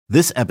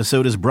This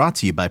episode is brought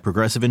to you by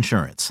Progressive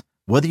Insurance.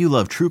 Whether you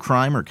love true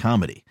crime or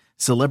comedy,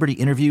 celebrity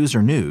interviews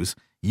or news,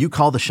 you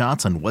call the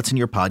shots on what's in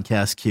your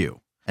podcast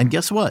queue. And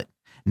guess what?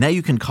 Now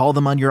you can call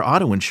them on your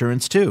auto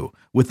insurance too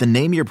with the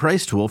Name Your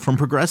Price tool from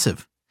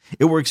Progressive.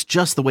 It works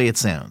just the way it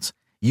sounds.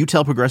 You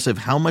tell Progressive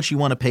how much you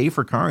want to pay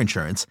for car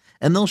insurance,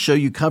 and they'll show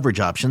you coverage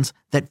options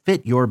that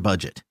fit your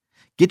budget.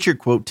 Get your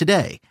quote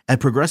today at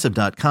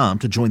Progressive.com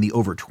to join the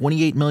over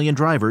 28 million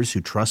drivers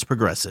who trust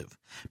Progressive.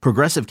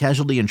 Progressive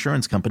Casualty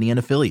Insurance Company and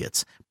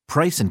Affiliates.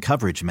 Price and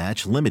coverage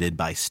match limited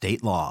by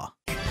state law.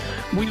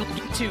 We will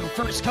get to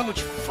first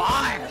coach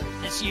fired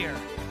this year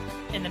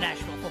in the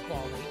National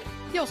Football League.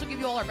 We also give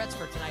you all our bets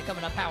for tonight,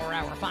 coming up power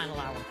hour, final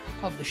hour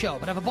of the show.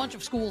 But I have a bunch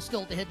of schools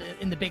still to hit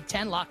in the Big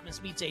Ten.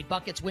 LOCKMAS meets 8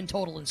 buckets, win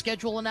total and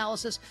schedule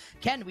analysis.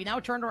 Ken, we now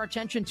turn our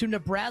attention to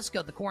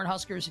Nebraska, the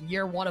Cornhuskers in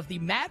year one of the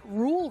Matt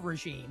Rule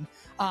regime.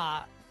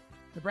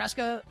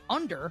 Nebraska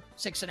under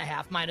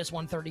 6.5, minus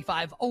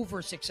 135,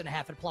 over 6.5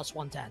 at plus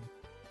 110.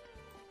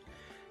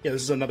 Yeah,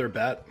 this is another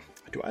bet.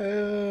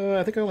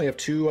 I think I only have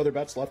 2 other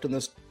bets left in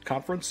this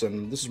conference,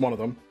 and this is one of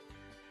them.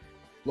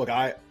 Look,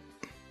 I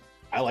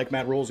like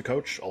Matt Rule as a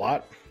coach a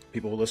lot.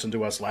 People who listened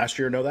to us last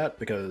year know that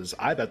because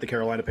I bet the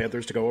Carolina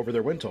Panthers to go over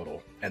their win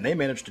total, and they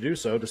managed to do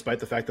so despite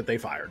the fact that they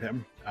fired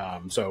him.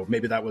 So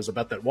maybe that was a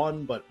bet that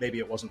won, but maybe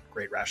it wasn't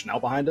great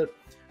rationale behind it.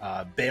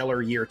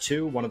 Baylor year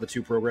 2, one of the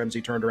 2 programs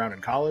he turned around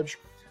in college.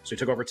 So he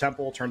took over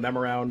Temple, turned them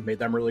around, made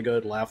them really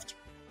good, left.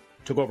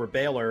 Took over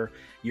Baylor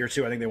year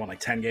 2. I think they won like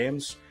 10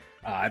 games.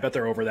 I bet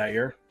they're over that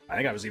year. I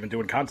think I was even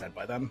doing content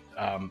by then.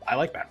 I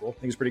like Matt Rule. I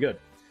think he's pretty good.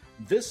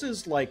 This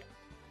is like,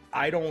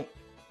 I don't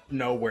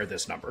know where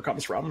this number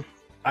comes from.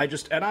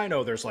 And I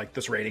know there's like,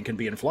 this rating can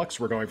be in flux.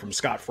 We're going from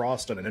Scott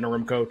Frost and an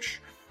interim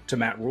coach to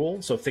Matt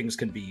Rule, so things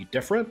can be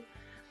different.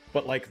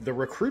 But like, the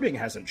recruiting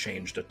hasn't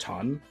changed a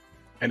ton.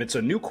 And it's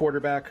a new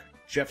quarterback,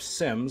 Jeff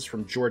Sims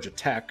from Georgia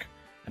Tech.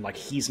 And like,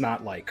 he's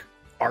not like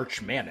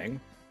Arch Manning.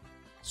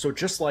 So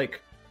just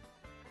like,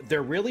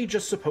 they're really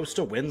just supposed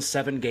to win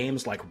 7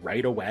 games like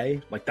right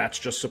away. Like, that's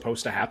just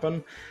supposed to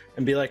happen.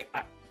 And be like,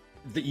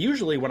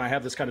 usually when I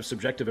have this kind of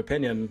subjective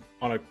opinion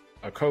on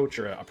a coach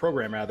or a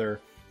program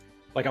rather,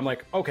 like, I'm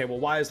like, okay, well,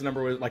 why is the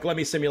number, like, let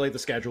me simulate the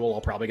schedule.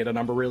 I'll probably get a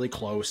number really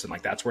close. And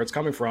like, that's where it's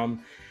coming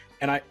from.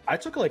 And I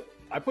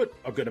put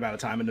a good amount of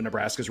time into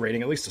Nebraska's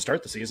rating, at least to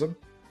start the season.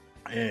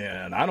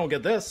 And I don't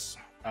get this.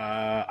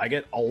 I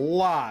get a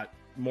lot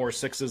more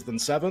 6s than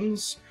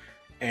 7s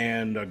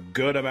and a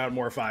good amount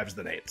more 5s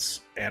than 8s.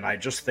 And I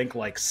just think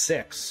like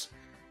 6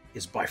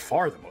 is by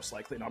far the most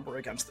likely number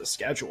against the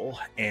schedule.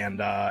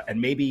 And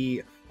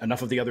maybe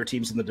enough of the other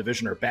teams in the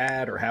division are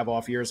bad or have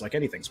off years. Like,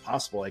 anything's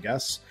possible, I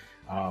guess.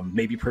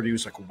 Maybe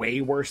Purdue's like way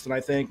worse than I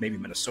think. Maybe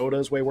Minnesota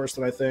is way worse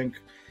than I think.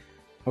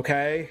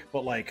 Okay.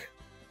 But like,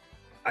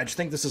 I just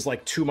think this is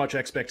like too much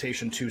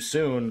expectation too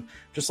soon.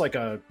 Just like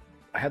I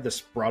had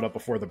this brought up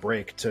before the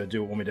break to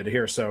do it when we did it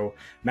here. So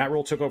Matt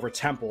Rule took over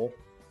Temple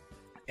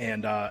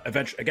and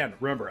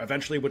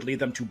eventually would lead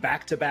them to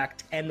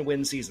back-to-back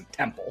 10-win season.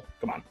 Temple,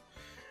 come on.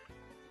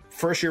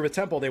 First year with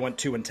Temple, they went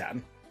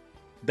 2-10.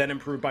 Then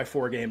improved by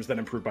 4 games, then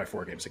improved by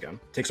 4 games again.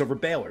 Takes over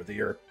Baylor the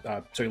year.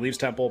 So he leaves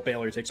Temple.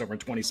 Baylor takes over in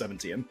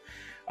 2017.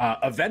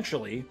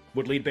 Eventually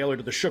would lead Baylor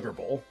to the Sugar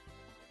Bowl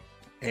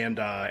and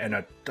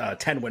a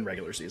 10-win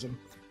regular season.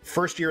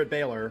 First year at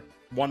Baylor,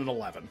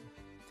 1-11.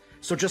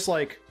 So just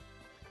like,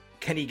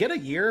 can he get a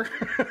year?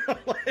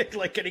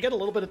 like, can he get a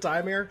little bit of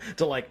time here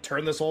to like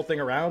turn this whole thing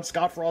around?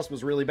 Scott Frost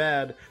was really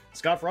bad.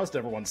 Scott Frost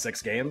never won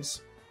 6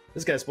 games.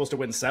 This guy's supposed to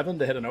win 7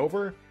 to hit an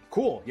over.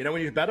 Cool. You know,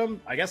 when you bet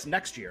him, I guess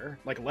next year,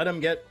 like, let him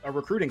get a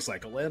recruiting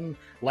cycle in,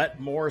 let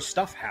more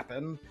stuff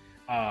happen.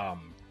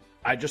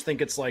 I just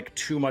think it's like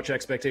too much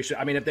expectation.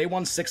 I mean, if they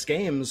won 6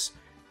 games,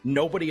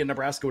 nobody in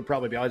Nebraska would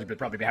probably be happy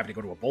to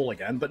go to a bowl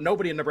again, but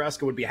nobody in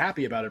Nebraska would be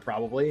happy about it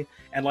probably.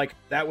 And like,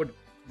 that would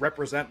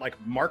represent like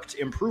marked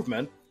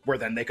improvement where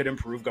then they could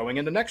improve going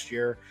into next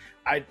year.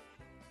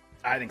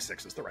 I think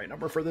 6 is the right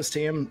number for this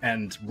team,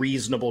 and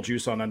reasonable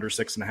juice on under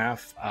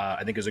 6.5,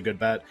 I think is a good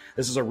bet.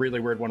 This is a really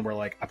weird one where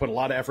like I put a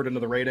lot of effort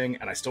into the rating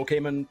and I still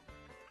came in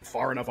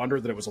far enough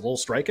under that it was a little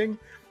striking.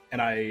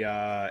 And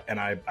I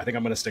think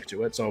I'm going to stick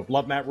to it. So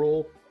love Matt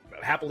Rule.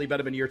 Happily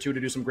bet him in year 2 to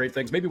do some great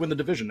things. Maybe win the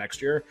division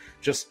next year.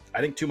 Just, I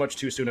think too much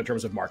too soon in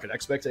terms of market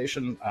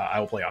expectation. I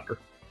will play under.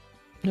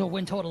 No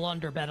win total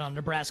under bet on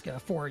Nebraska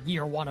for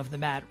year 1 of the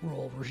Matt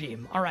Rule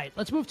regime. All right,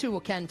 let's move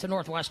to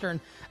Northwestern,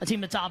 a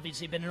team that's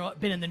obviously been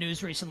in the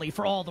news recently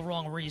for all the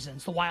wrong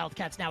reasons. The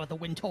Wildcats now with a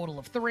win total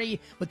of 3,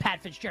 with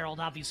Pat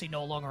Fitzgerald obviously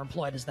no longer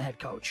employed as the head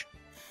coach.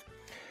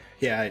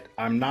 Yeah,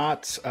 I'm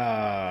not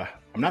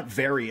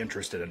very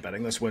interested in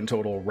betting this win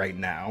total right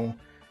now,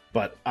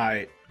 but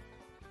I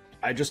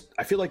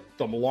feel like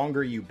the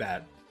longer you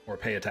bet or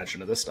pay attention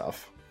to this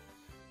stuff,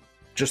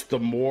 just the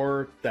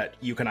more that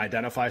you can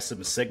identify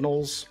some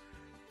signals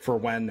for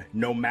when,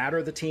 no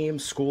matter the team,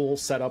 school,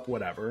 setup,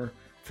 whatever,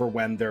 for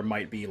when there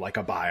might be like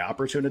a buy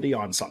opportunity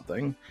on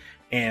something.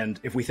 And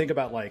if we think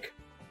about like,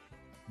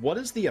 what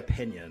is the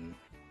opinion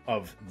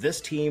of this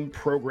team,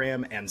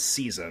 program, and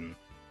season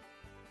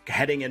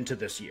heading into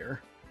this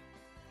year?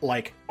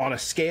 like on a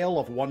scale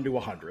of 1 to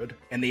 100,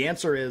 and the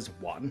answer is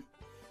 1.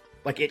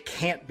 Like, it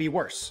can't be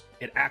worse.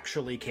 It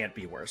actually can't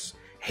be worse.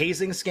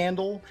 Hazing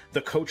scandal, the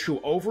coach who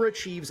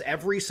overachieves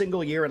every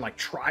single year and like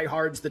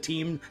tryhards the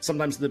team,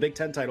 sometimes in the Big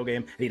Ten title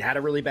game. He'd had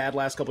a really bad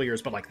last couple of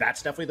years, but like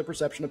that's definitely the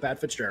perception of Pat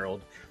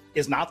Fitzgerald,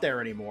 is not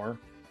there anymore.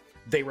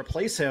 They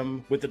replace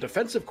him with the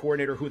defensive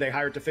coordinator who they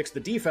hired to fix the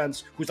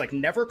defense, who's like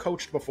never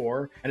coached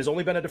before and has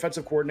only been a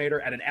defensive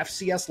coordinator at an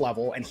FCS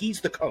level, and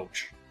he's the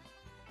coach.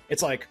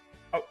 It's like,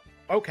 oh,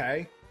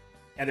 okay.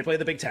 And they play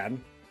the Big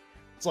Ten.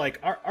 It's like,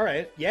 all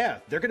right, yeah,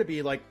 they're going to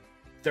be like,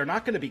 they're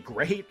not going to be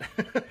great.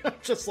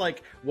 Just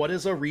like, what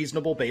is a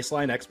reasonable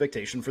baseline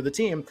expectation for the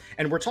team?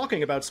 And we're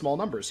talking about small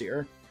numbers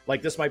here.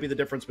 Like, this might be the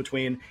difference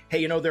between, hey,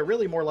 you know, they're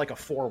really more like a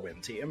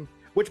 4-win team,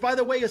 which, by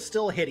the way, is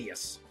still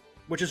hideous,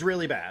 which is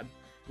really bad.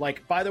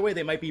 Like, by the way,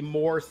 they might be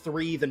more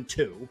 3 than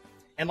 2.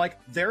 And, like,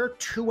 there are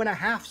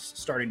 2.5s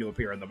starting to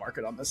appear in the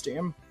market on this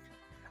team.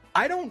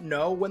 I don't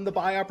know when the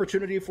buy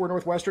opportunity for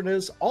Northwestern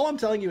is. All I'm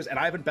telling you is, and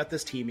I haven't bet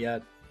this team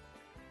yet,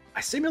 I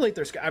simulate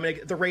there's, I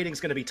mean, the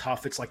rating's going to be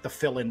tough. It's like the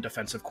fill-in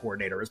defensive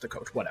coordinator as the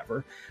coach,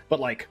 whatever.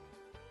 But like,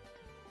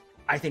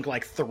 I think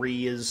like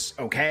 3 is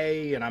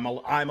okay, and I'm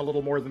a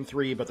little more than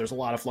 3, but there's a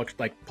lot of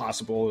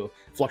possible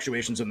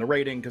fluctuations in the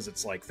rating because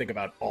it's like, think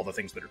about all the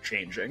things that are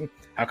changing.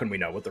 How can we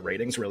know what the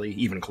rating's really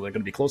even going to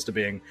be close to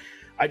being?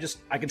 I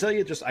can tell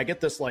you, I get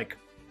this like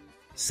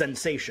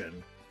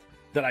sensation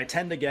that I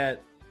tend to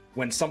get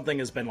when something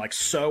has been like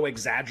so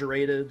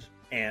exaggerated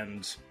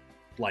and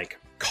like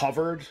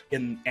covered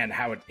in and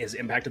how it has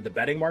impacted the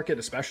betting market,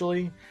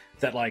 especially,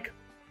 that like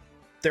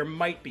there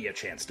might be a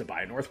chance to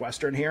buy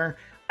Northwestern here.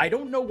 I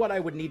don't know what I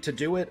would need to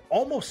do it.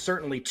 Almost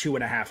certainly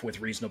 2.5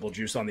 with reasonable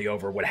juice on the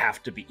over would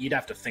have to be, you'd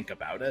have to think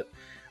about it.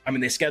 I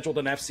mean, they scheduled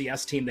an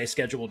FCS team, they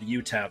scheduled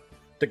UTEP.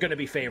 They're going to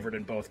be favored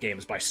in both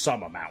games by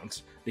some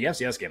amount. The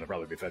FCS game will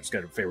probably be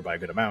favored by a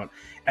good amount.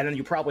 And then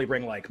you probably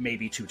bring like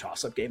maybe 2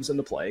 toss-up games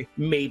into play,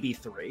 maybe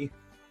 3.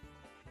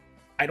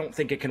 I don't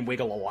think it can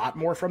wiggle a lot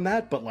more from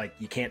that, but like,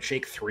 you can't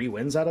shake 3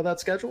 wins out of that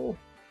schedule.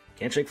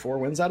 Can't shake 4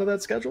 wins out of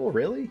that schedule,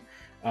 really?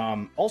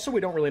 Also, we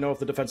don't really know if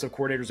the defensive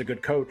coordinator is a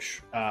good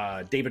coach.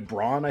 David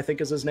Braun, I think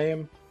is his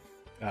name,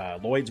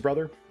 Lloyd's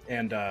brother.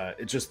 And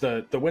it's just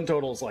the win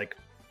total is like,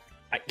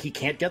 he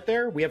can't get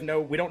there. We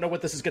don't know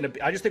what this is going to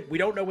be. I just think we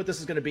don't know what this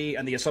is going to be.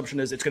 And the assumption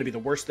is it's going to be the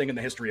worst thing in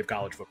the history of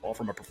college football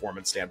from a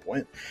performance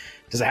standpoint.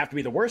 Does it have to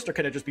be the worst, or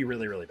can it just be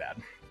really, really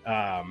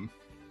bad?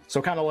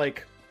 So kind of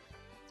like,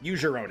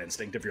 use your own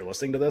instinct if you're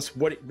listening to this.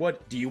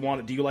 What do you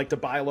want? Do you like to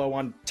buy low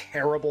on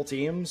terrible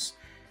teams?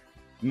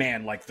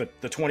 Man, like the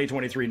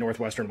 2023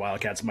 Northwestern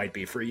Wildcats might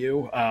be for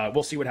you.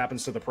 We'll see what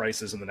happens to the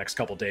prices in the next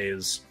couple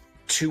days.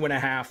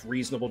 2.5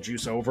 reasonable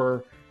juice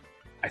over,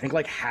 I think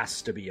like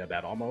has to be a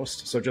bet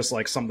almost. So just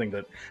like something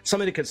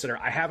to consider.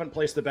 I haven't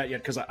placed the bet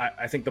yet because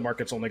I think the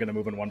market's only going to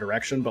move in one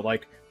direction, but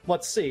like,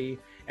 let's see.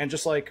 And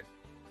just like,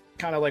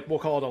 kind of like, we'll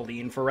call it a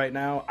lean for right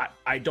now.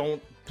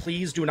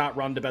 Please do not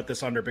run to bet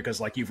this under because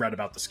like you've read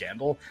about the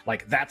scandal.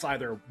 Like that's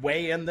either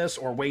way in this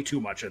or way too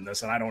much in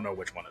this, and I don't know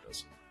which one it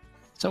is.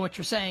 So what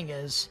you're saying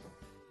is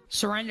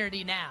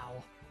serenity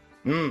now,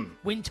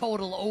 win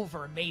total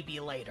over, maybe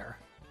later.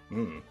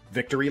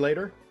 Victory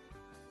later?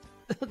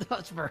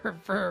 That's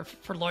for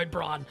Lloyd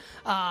Braun.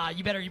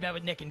 You bet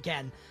with Nick and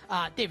Ken.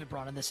 David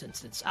Braun in this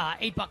instance.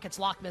 8 buckets,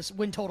 LOCKMAS,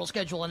 win total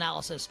schedule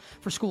analysis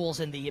for schools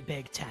in the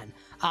Big Ten.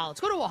 Let's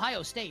go to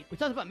Ohio State. We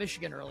talked about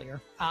Michigan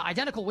earlier.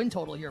 Identical win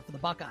total here for the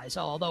Buckeyes.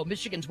 Although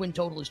Michigan's win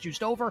total is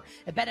juiced over.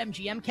 At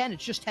BetMGM, Ken,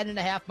 it's just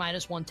 10.5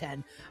 minus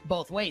 110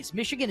 both ways.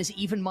 Michigan is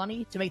even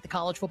money to make the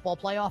college football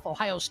playoff.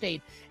 Ohio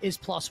State is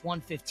plus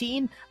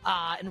 115.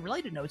 In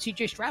related note,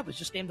 C.J. Stroud was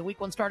just named the Week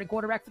 1 starting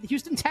quarterback for the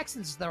Houston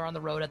Texans. They're on the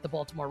road at the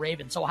Baltimore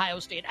Ravens. So Ohio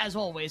State, as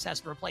always,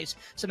 has to replace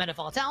some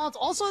NFL talent.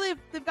 Also,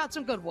 they've got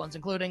some good ones,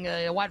 including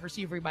a wide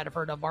receiver you might have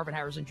heard of, Marvin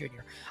Harrison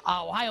Jr.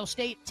 Ohio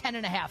State,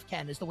 10.5,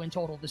 Ken, is the win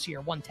total this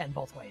year, 110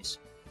 both ways.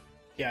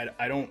 Yeah,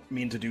 I don't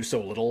mean to do so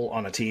little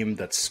on a team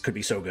that's could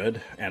be so good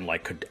and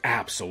like could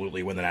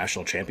absolutely win the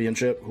national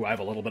championship, who I have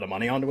a little bit of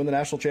money on to win the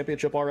national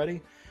championship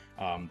already.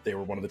 They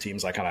were one of the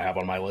teams I kind of have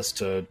on my list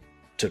to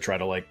try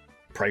to like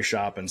price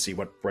shop and see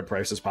what red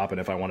prices pop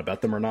and if I want to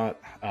bet them or not.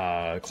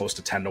 Close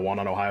to 10-1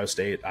 on Ohio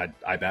State.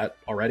 I bet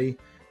already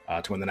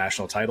to win the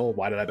national title.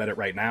 Why did I bet it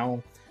right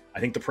now? I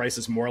think the price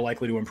is more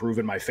likely to improve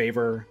in my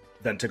favor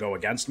than to go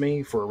against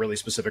me for a really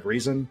specific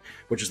reason,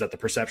 which is that the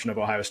perception of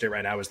Ohio State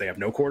right now is they have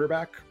no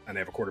quarterback, and they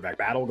have a quarterback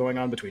battle going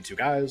on between 2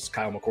 guys,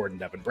 Kyle McCord and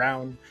Devin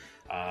Brown.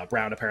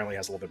 Brown apparently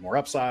has a little bit more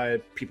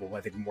upside. People,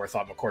 I think, more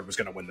thought McCord was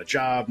going to win the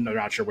job. No,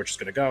 not sure which is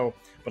going to go,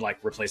 but like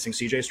replacing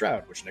CJ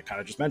Stroud, which Nick kind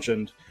of just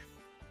mentioned.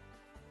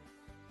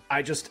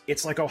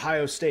 It's like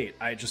Ohio State.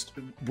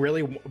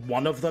 Really,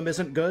 one of them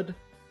isn't good,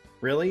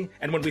 really.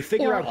 And when we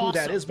figure out who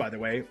that is, by the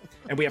way,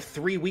 and we have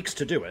 3 weeks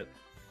to do it,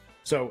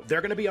 so they're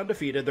going to be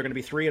undefeated. They're going to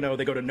be 3-0.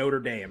 They go to Notre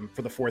Dame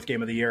for the 4th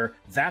game of the year.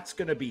 That's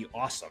going to be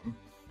awesome.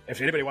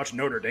 If anybody watched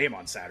Notre Dame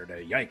on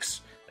Saturday, yikes.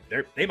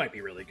 They might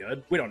be really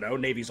good. We don't know.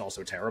 Navy's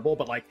also terrible,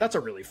 but like that's a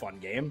really fun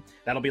game.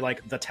 That'll be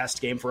like the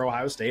test game for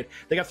Ohio State.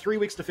 They got 3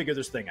 weeks to figure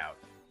this thing out.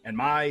 And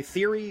my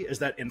theory is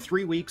that in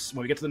 3 weeks,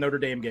 when we get to the Notre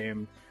Dame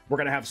game, we're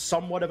going to have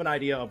somewhat of an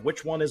idea of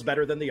which one is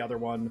better than the other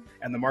one,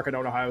 and the market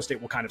on Ohio State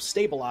will kind of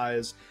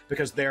stabilize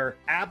because they're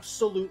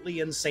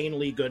absolutely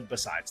insanely good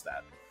besides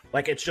that.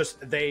 Like, it's just,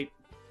 they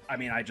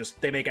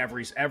make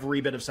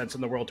every bit of sense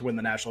in the world to win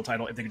the national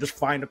title if they can just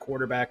find a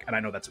quarterback, and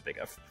I know that's a big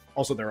if.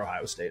 Also, they're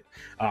Ohio State.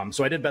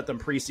 So I did bet them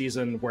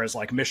preseason, whereas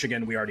like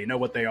Michigan, we already know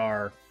what they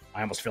are.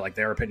 I almost feel like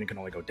their opinion can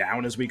only go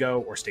down as we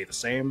go or stay the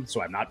same.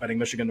 So I'm not betting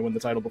Michigan to win the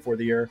title before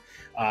the year.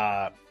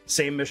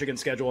 Same Michigan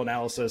schedule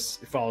analysis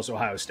follows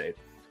Ohio State.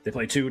 They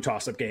play 2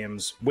 toss-up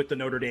games with the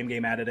Notre Dame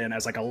game added in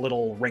as like a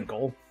little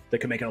wrinkle that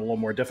can make it a little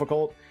more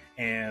difficult.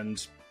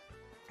 And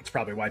it's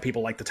probably why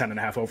people like the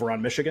 10.5 over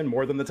on Michigan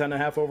more than the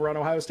 10.5 over on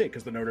Ohio State,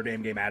 because the Notre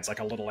Dame game adds like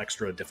a little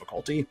extra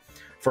difficulty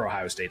for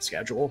Ohio State's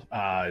schedule.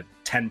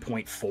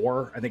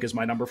 10.4, I think, is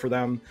my number for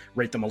them.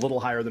 Rate them a little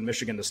higher than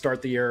Michigan to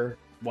start the year.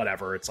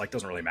 Whatever. It's like,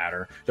 doesn't really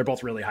matter. They're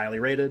both really highly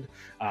rated.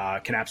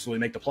 Can absolutely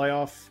make the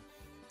playoff.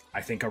 I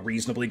think a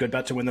reasonably good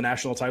bet to win the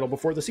national title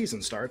before the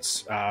season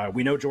starts.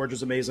 We know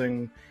Georgia's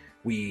amazing.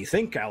 We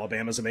think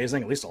Alabama's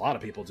amazing. At least a lot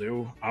of people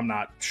do. I'm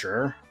not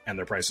sure. And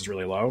their price is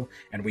really low.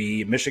 And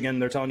Michigan,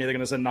 they're telling you they're going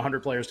to send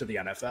 100 players to the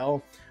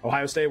NFL.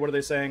 Ohio State, what are they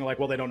saying? Like,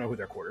 well, they don't know who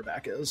their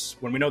quarterback is.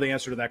 When we know the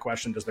answer to that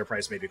question, does their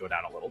price maybe go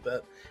down a little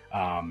bit?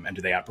 And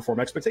do they outperform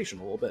expectation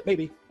a little bit?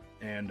 Maybe.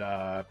 And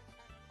I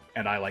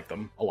like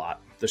them a lot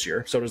this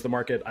year. So does the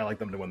market. I like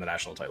them to win the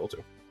national title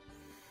too.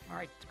 All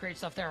right, great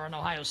stuff there on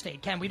Ohio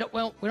State. Ken, we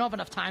don't have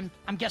enough time.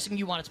 I'm guessing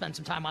you want to spend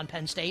some time on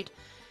Penn State.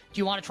 Do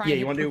you want to try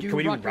and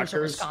do Rutgers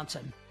or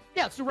Wisconsin?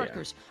 Yeah, let's do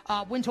Rutgers.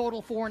 Yeah. Win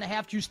total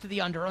 4.5, juice to the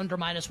under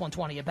minus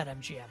 120 at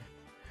BetMGM.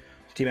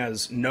 Team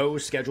has no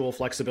schedule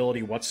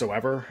flexibility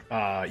whatsoever.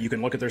 You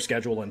can look at their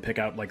schedule and pick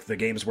out like the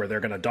games where they're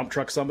going to dump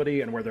truck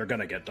somebody and where they're going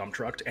to get dump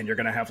trucked, and you're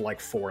going to have like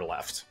 4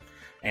 left.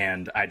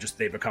 And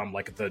they've become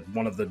like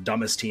one of the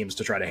dumbest teams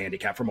to try to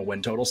handicap from a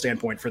win total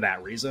standpoint for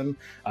that reason.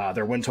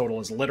 Their win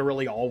total is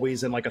literally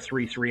always in like a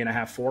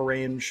 3.5, 4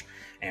 range.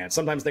 And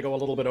sometimes they go a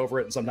little bit over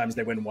it, and sometimes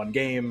they win one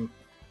game.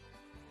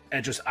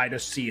 And I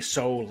just see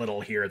so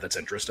little here that's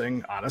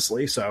interesting,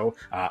 honestly. So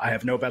I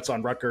have no bets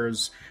on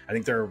Rutgers. I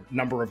think their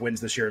number of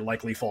wins this year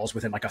likely falls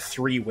within like a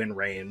 3-win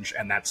range,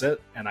 and that's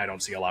it. And I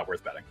don't see a lot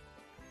worth betting.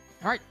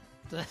 All right.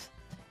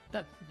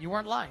 You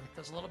weren't lying.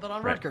 There's a little bit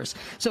on Rutgers.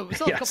 So we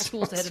still have a couple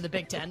schools to hit in the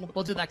Big Ten.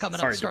 We'll do that coming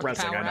up to start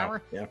the Power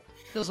Hour. Yeah.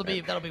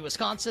 That'll be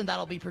Wisconsin,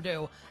 that'll be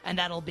Purdue, and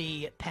that'll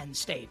be Penn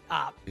State.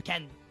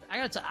 Ken, I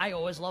gotta say, I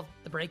always love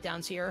the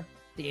breakdowns here.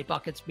 The 8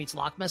 Buckets meets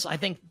LOCKMAS. I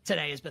think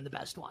today has been the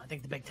best one. I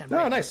think the Big Ten.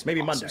 Oh, nice.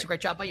 Maybe awesome. Monday. It's a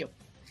great job by you.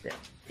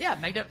 Yeah,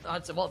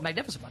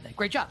 magnificent Monday.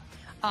 Great job.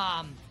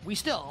 We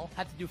still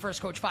have to do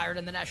First Coach Fired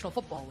in the National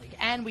Football League,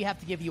 and we have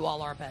to give you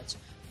all our bets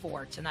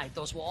for tonight.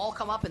 Those will all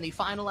come up in the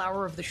final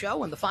hour of the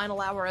show, and the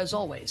final hour, as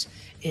always,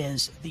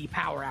 is the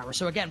Power Hour.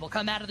 So again, we'll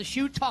come out of the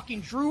chute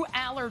talking Drew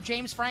Aller,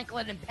 James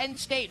Franklin, and Penn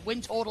State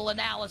win total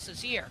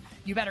analysis here.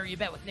 You better you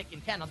bet with Nick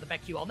and Ken on the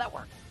BetQL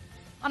Network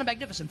on a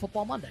magnificent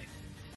Football Monday.